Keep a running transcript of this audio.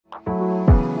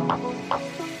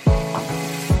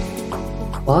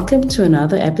Welcome to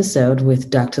another episode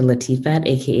with Dr. Latifat,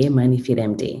 aka MoneyFit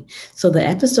MD. So, the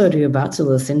episode you're about to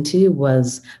listen to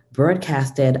was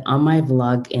broadcasted on my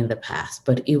vlog in the past,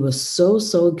 but it was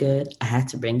so good. I had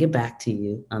to bring it back to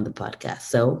you on the podcast.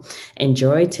 So,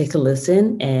 enjoy, take a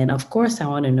listen, and of course, I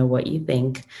want to know what you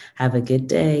think. Have a good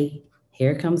day.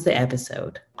 Here comes the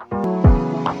episode.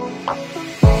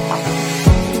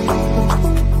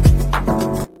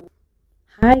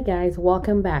 Hi guys,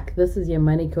 welcome back. This is your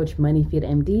money coach, MoneyFit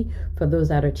MD. For those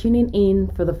that are tuning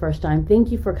in for the first time,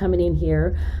 thank you for coming in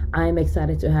here. I'm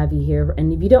excited to have you here.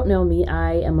 And if you don't know me,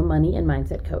 I am a money and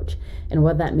mindset coach. And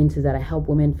what that means is that I help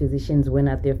women physicians win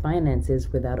at their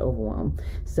finances without overwhelm.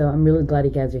 So I'm really glad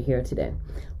you guys are here today.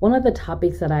 One of the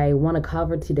topics that I want to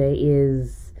cover today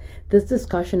is this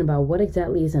discussion about what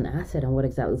exactly is an asset and what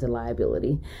exactly is a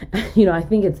liability. I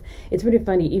think it's pretty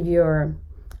funny if you're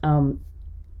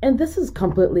and this is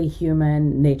completely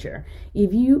human nature.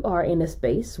 If you are in a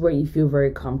space where you feel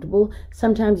very comfortable,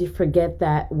 sometimes you forget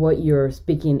that what you're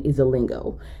speaking is a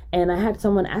lingo. And I had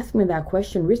someone ask me that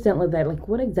question recently, that like,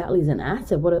 what exactly is an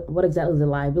asset? What exactly is a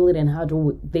liability, and how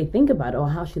do they think about it, or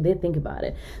how should they think about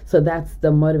it? So that's the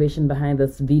motivation behind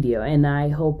this video. And I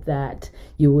hope that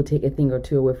you will take a thing or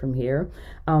two away from here.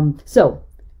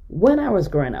 When I was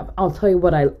growing up, I'll tell you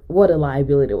what a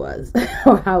liability was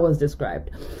or how it was described.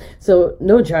 So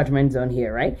no judgment zone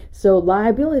here, right? So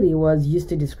liability was used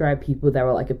to describe people that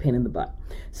were like a pain in the butt.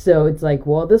 So it's like,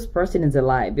 well, this person is a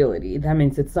liability. That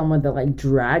means it's someone that like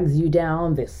drags you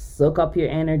down. They soak up your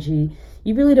energy.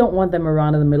 You really don't want them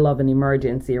around in the middle of an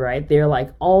emergency, right? They're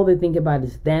like, all they think about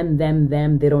is them.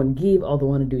 They don't give. All they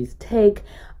want to do is take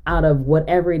out of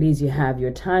whatever it is you have, your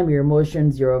time, your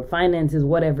emotions, your finances,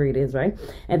 whatever it is, right?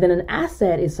 And then an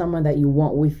asset is someone that you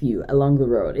want with you along the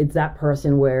road. It's that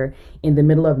person where in the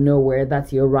middle of nowhere,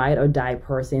 that's your ride or die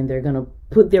person. They're going to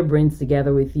put their brains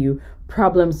together with you,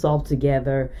 problem solve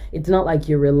together. It's not like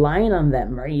you're relying on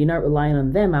them, right? You're not relying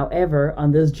on them. However,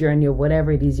 on this journey of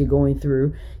whatever it is you're going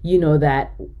through, you know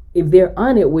that if they're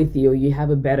on it with you, you have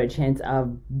a better chance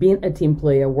of being a team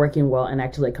player, working well, and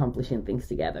actually accomplishing things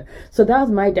together. So that was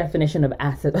my definition of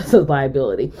asset versus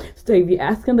liability. So if you're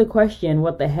asking the question,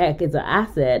 what the heck is an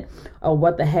asset or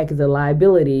what the heck is a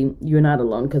liability, you're not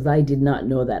alone, because I did not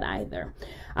know that either.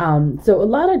 So a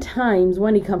lot of times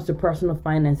when it comes to personal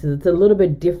finances, it's a little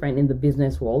bit different in the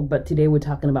business world, but today we're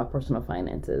talking about personal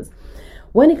finances.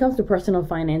 When it comes to personal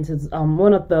finances,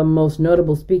 one of the most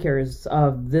notable speakers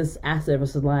of this asset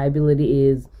versus liability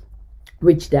is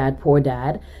Rich Dad, Poor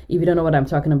Dad. If you don't know what I'm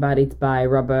talking about, it's by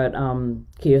Robert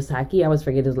Kiyosaki. I always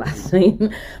forget his last name.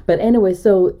 But anyway,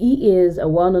 so he is a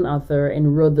well-known author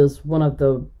and wrote one of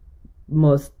the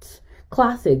most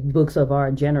classic books of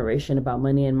our generation about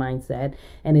money and mindset,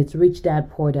 and it's Rich Dad,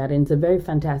 Poor Dad, and it's a very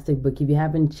fantastic book. If you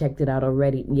haven't checked it out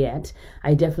already yet,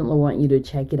 I definitely want you to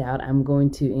check it out. I'm going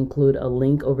to include a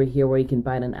link over here where you can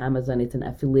buy it on Amazon. It's an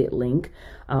affiliate link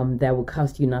that will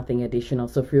cost you nothing additional,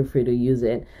 so feel free to use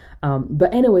it.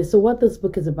 But anyway, so what this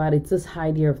book is about, it's this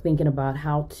idea of thinking about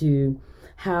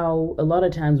how a lot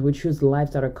of times we choose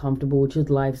lives that are comfortable, we choose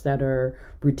lives that are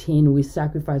routine, we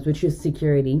choose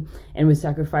security, and we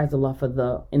sacrifice a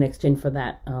lot in exchange for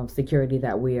that security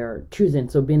that we are choosing.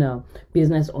 So being a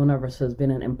business owner versus being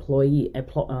an employee,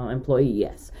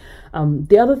 yes.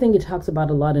 The other thing he talks about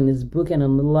a lot in his book and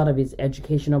on a lot of his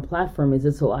educational platform is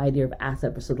this whole idea of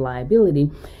asset versus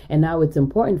liability, and now it's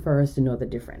important for us to know the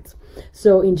difference.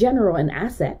 So in general, an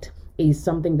asset is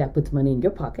something that puts money in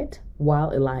your pocket,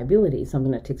 while a liability is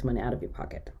something that takes money out of your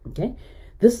pocket. Okay,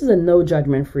 this is a no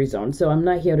judgment free zone, so I'm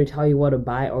not here to tell you what to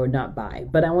buy or not buy,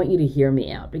 but I want you to hear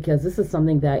me out, because this is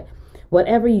something that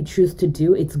whatever you choose to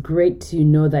do, it's great to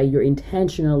know that you're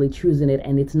intentionally choosing it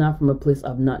and it's not from a place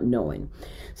of not knowing.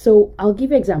 So I'll give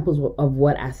you examples of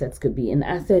what assets could be. An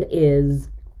asset is,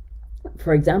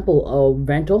 for example, a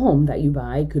rental home that you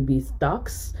buy. Could be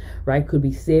stocks, right? Could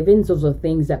be savings. Those are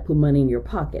things that put money in your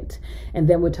pocket. And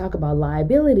then we talk about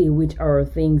liability, which are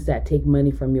things that take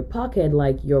money from your pocket,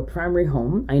 like your primary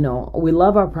home. I know we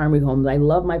love our primary homes. I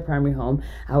love my primary home.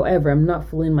 However, I'm not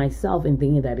fooling myself in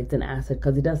thinking that it's an asset,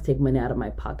 because it does take money out of my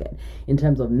pocket in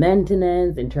terms of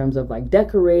maintenance, in terms of like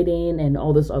decorating and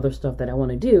all this other stuff that I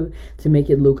want to do to make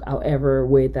it look however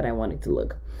way that I want it to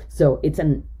look. So it's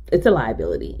a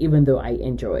liability, even though I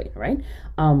enjoy it, right?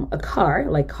 A car,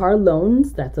 like car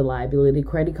loans, that's a liability.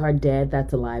 Credit card debt,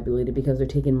 that's a liability, because they're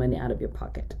taking money out of your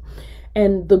pocket.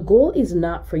 And the goal is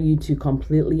not for you to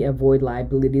completely avoid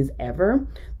liabilities ever.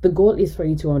 The goal is for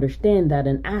you to understand that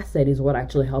an asset is what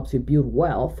actually helps you build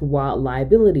wealth, while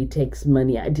liability takes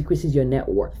money, it decreases your net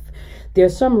worth.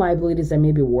 There's some liabilities that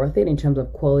may be worth it in terms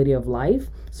of quality of life.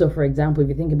 So for example, if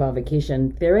you think about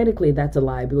vacation, theoretically that's a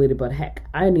liability, but heck,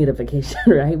 I need a vacation,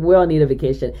 right? We all need a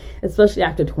vacation, especially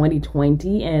after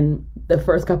 2020 and the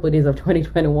first couple of days of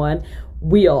 2021.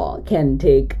 We all can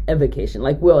take a vacation.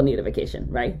 Like, we all need a vacation,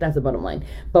 right? That's the bottom line.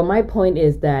 But my point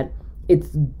is that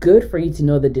it's good for you to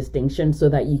know the distinction so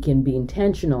that you can be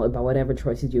intentional about whatever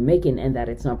choices you're making, and that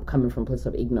it's not coming from a place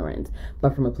of ignorance,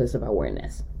 but from a place of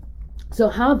awareness. So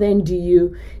how then do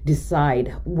you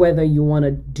decide whether you want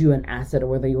to do an asset or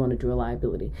whether you want to do a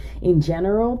liability? In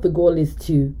general, the goal is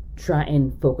to try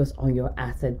and focus on your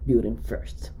asset building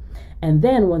first. And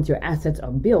then once your assets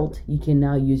are built, you can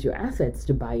now use your assets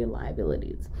to buy your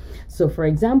liabilities. So for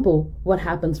example, what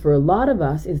happens for a lot of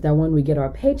us is that when we get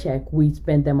our paycheck, we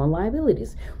spend them on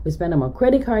liabilities. We spend them on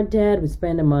credit card debt. We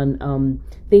spend them on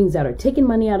things that are taking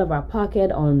money out of our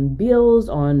pocket, on bills,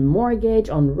 on mortgage,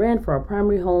 on rent for our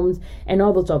primary homes, and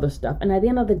all those other stuff. And at the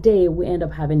end of the day, we end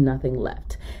up having nothing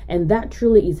left. And that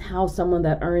truly is how someone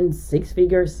that earns 6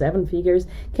 figures, 7 figures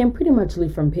can pretty much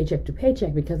live from paycheck to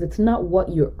paycheck, because it's not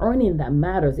what you're earning that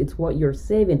matters. It's what you're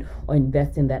saving or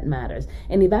investing that matters.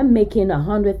 And if I'm making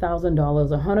 $100,000,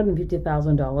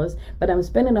 $150,000, but I'm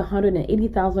spending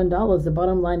 $180,000, the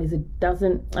bottom line is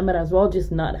I might as well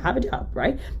just not have a job,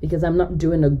 right? Because I'm not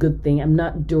doing a good thing. I'm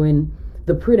not doing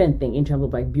the prudent thing in terms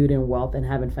of like building wealth and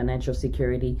having financial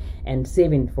security and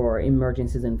saving for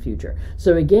emergencies in future.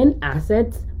 So again,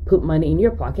 assets put money in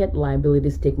your pocket,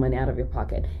 liabilities take money out of your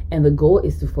pocket. And the goal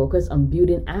is to focus on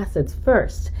building assets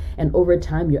first. And over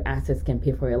time, your assets can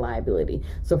pay for your liability.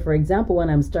 So for example, when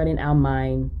I'm starting out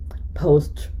my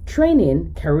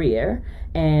post-training career,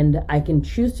 and I can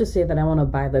choose to say that I want to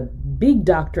buy the big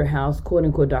doctor house, quote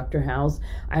unquote doctor house.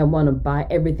 I want to buy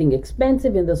everything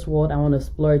expensive in this world. I want to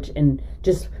splurge and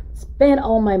just spend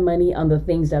all my money on the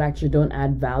things that actually don't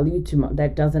add value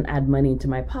that doesn't add money into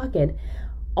my pocket.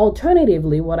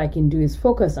 Alternatively, what I can do is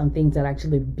focus on things that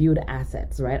actually build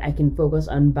assets, right? I can focus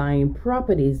on buying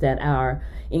properties that are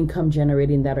income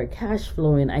generating, that are cash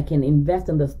flowing. I can invest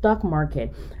in the stock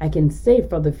market. I can save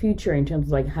for the future in terms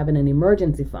of like having an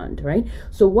emergency fund, right?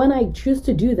 So when I choose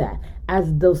to do that,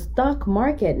 as the stock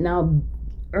market now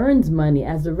earns money,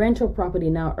 as the rental property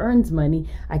now earns money,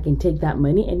 I can take that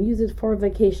money and use it for a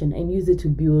vacation and use it to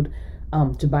build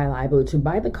to buy liability, to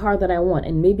buy the car that I want.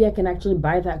 And maybe I can actually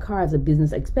buy that car as a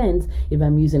business expense if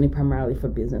I'm using it primarily for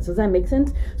business. Does that make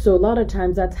sense? So a lot of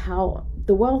times that's how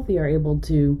the wealthy are able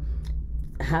to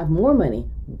have more money.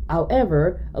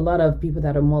 However, a lot of people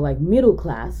that are more like middle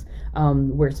class,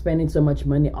 we're spending so much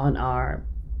money on our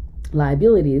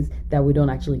liabilities that we don't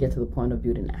actually get to the point of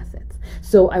building assets.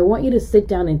 So I want you to sit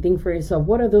down and think for yourself,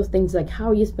 what are those things? Like, how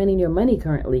are you spending your money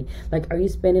currently? Like, are you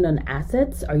spending on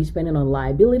assets? Are you spending on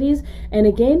liabilities? And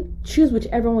again, choose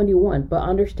whichever one you want, but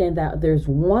understand that there's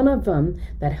one of them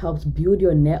that helps build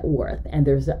your net worth, and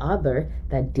there's the other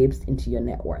that dips into your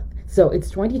net worth. So it's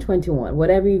 2021.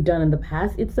 Whatever you've done in the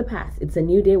past, it's the past. It's a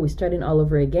new day. We're starting all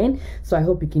over again. So I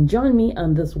hope you can join me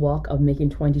on this walk of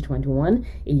making 2021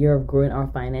 a year of growing our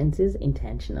finances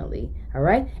intentionally. All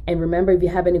right. And remember, if you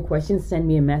have any questions, send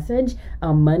me a message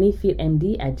on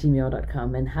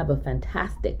moneyfitmd@gmail.com, and have a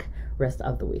fantastic rest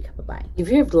of the week. Bye-bye. If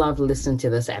you've loved listening to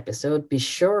this episode, be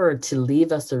sure to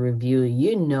leave us a review.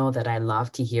 You know that I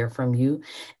love to hear from you.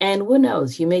 And who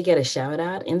knows, you may get a shout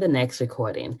out in the next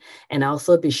recording. And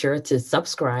also be sure to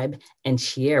subscribe and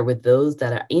share with those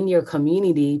that are in your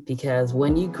community, because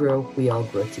when you grow, we all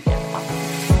grow together.